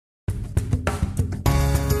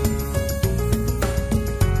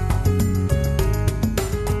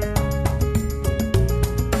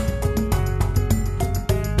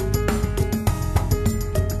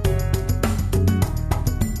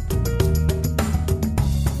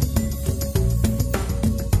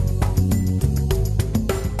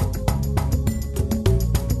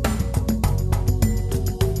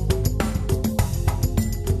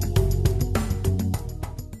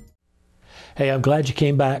Hey, I'm glad you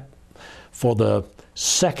came back for the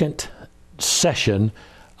second session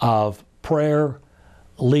of Prayer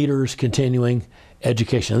Leaders Continuing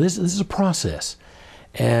Education. Now, this is a process,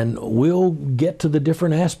 and we'll get to the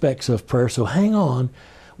different aspects of prayer, so hang on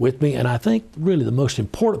with me. And I think really the most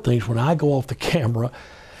important thing is when I go off the camera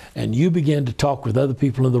and you begin to talk with other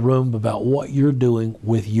people in the room about what you're doing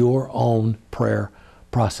with your own prayer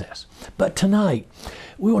process. But tonight,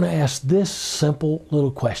 we want to ask this simple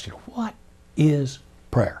little question. What is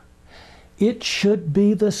prayer? It should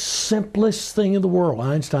be the simplest thing in the world.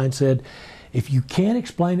 Einstein said, if you can't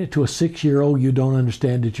explain it to a 6-year-old, you don't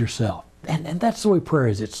understand it yourself. And that's the way prayer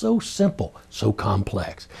is. It's so simple, so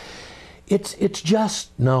complex. It's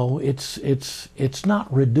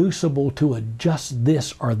not reducible to a just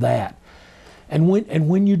this or that. And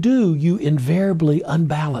when you do, you invariably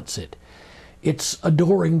unbalance it. It's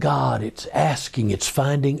adoring God, it's asking, it's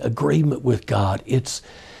finding agreement with God, it's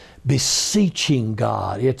beseeching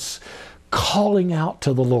God, it's calling out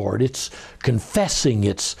to the Lord, it's confessing,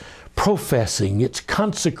 it's professing, it's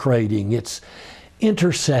consecrating, it's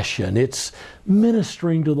intercession, it's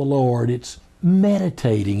ministering to the Lord, it's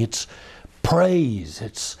meditating, it's praise,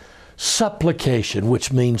 it's supplication,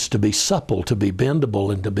 which means to be supple, to be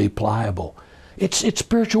bendable, and to be pliable. It's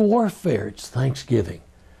spiritual warfare, it's thanksgiving,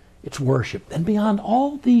 it's worship. And beyond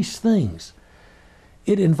all these things,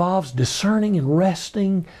 it involves discerning and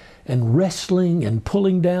resting and wrestling and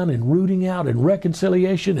pulling down and rooting out and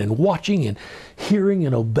reconciliation and watching and hearing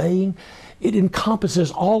and obeying. It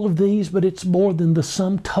encompasses all of these, but it's more than the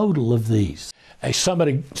sum total of these. Hey,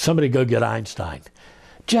 somebody go get Einstein.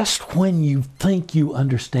 Just when you think you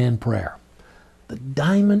understand prayer, the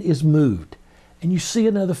diamond is moved and you see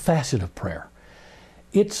another facet of prayer.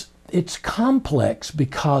 It's complex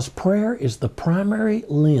because prayer is the primary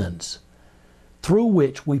lens through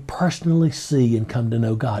which we personally see and come to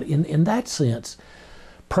know God. In that sense,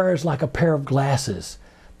 prayer is like a pair of glasses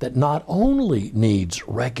that not only needs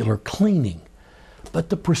regular cleaning, but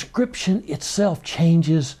the prescription itself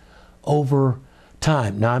changes over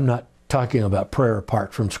time. Now, I'm not talking about prayer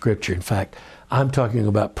apart from Scripture. In fact, I'm talking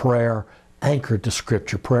about prayer anchored to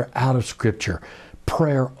Scripture, prayer out of Scripture,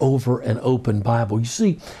 prayer over an open Bible. You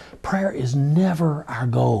see, prayer is never our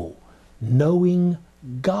goal. Knowing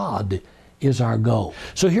God is our goal.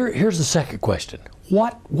 So here's the second question.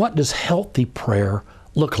 What does healthy prayer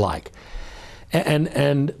look like?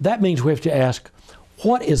 And that means we have to ask,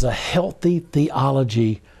 what is a healthy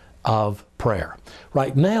theology of prayer?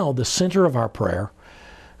 Right now, the center of our prayer,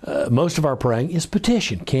 most of our praying is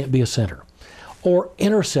petition, can't be a center. Or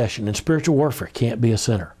intercession and spiritual warfare can't be a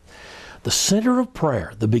center. The center of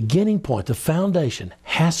prayer, the beginning point, the foundation,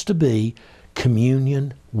 has to be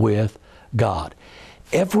communion with God.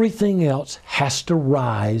 Everything else has to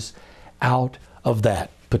rise out of that.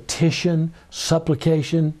 Petition,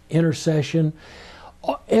 supplication, intercession,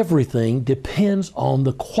 everything depends on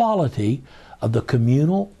the quality of the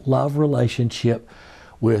communal love relationship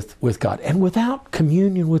with God. And without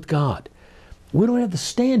communion with God, we don't have the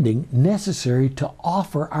standing necessary to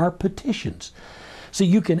offer our petitions. See,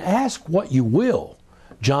 you can ask what you will.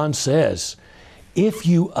 John says, if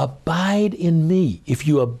you abide in me, if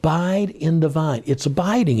you abide in the vine, it's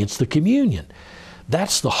abiding, it's the communion.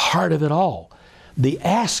 That's the heart of it all. The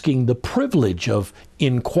asking, the privilege of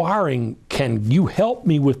inquiring, can you help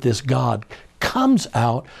me with this, God, comes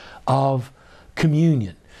out of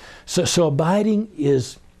communion. So abiding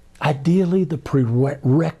is ideally the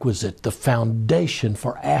prerequisite, the foundation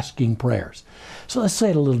for asking prayers. So let's say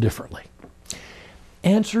it a little differently.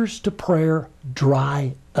 Answers to prayer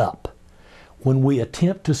dry up when we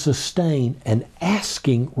attempt to sustain an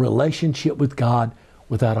asking relationship with God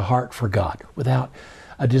without a heart for God, without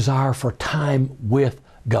a desire for time with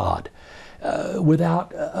God,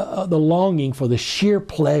 without the longing for the sheer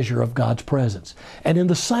pleasure of God's presence. And in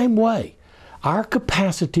the same way, our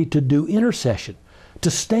capacity to do intercession,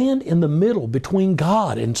 to stand in the middle between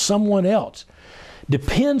God and someone else,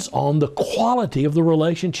 depends on the quality of the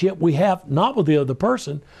relationship we have, not with the other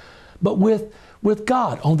person, but with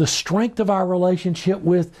God, on the strength of our relationship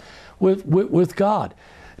with God.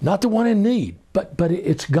 Not the one in need, but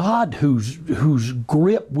it's God whose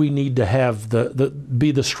grip we need to have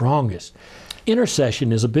be the strongest.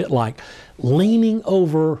 Intercession is a bit like leaning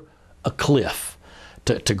over a cliff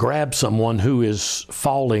to grab someone who is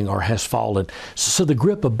falling or has fallen. So the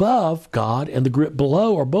grip above God and the grip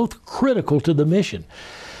below are both critical to the mission.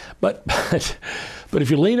 But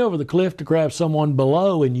if you lean over the cliff to grab someone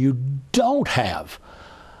below and you don't have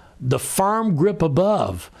the firm grip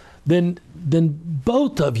above, then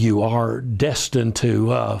both of you are destined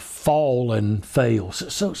to fall and fail.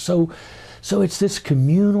 So So it's this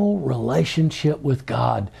communal relationship with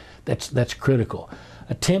God that's critical.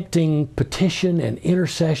 Attempting petition and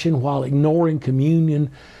intercession while ignoring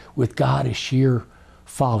communion with God is sheer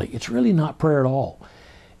folly. It's really not prayer at all.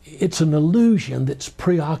 It's an illusion that's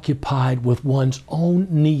preoccupied with one's own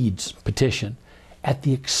needs, petition, at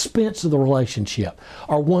the expense of the relationship,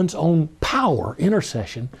 or one's own power,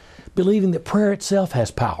 intercession, believing that prayer itself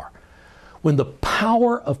has power, when the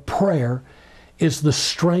power of prayer is the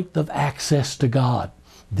strength of access to God.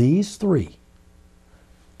 These three,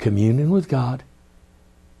 communion with God,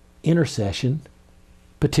 intercession,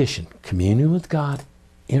 petition. Communion with God,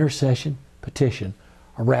 intercession, petition,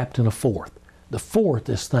 are wrapped in a fourth. The fourth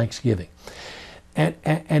is thanksgiving. And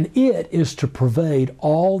it is to pervade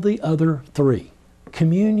all the other three.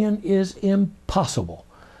 Communion is impossible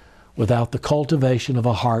without the cultivation of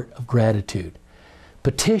a heart of gratitude.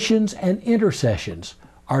 Petitions and intercessions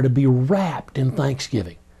are to be wrapped in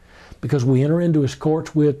thanksgiving, because we enter into His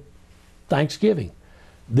courts with thanksgiving.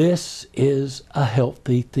 This is a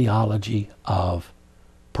healthy theology of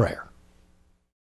prayer.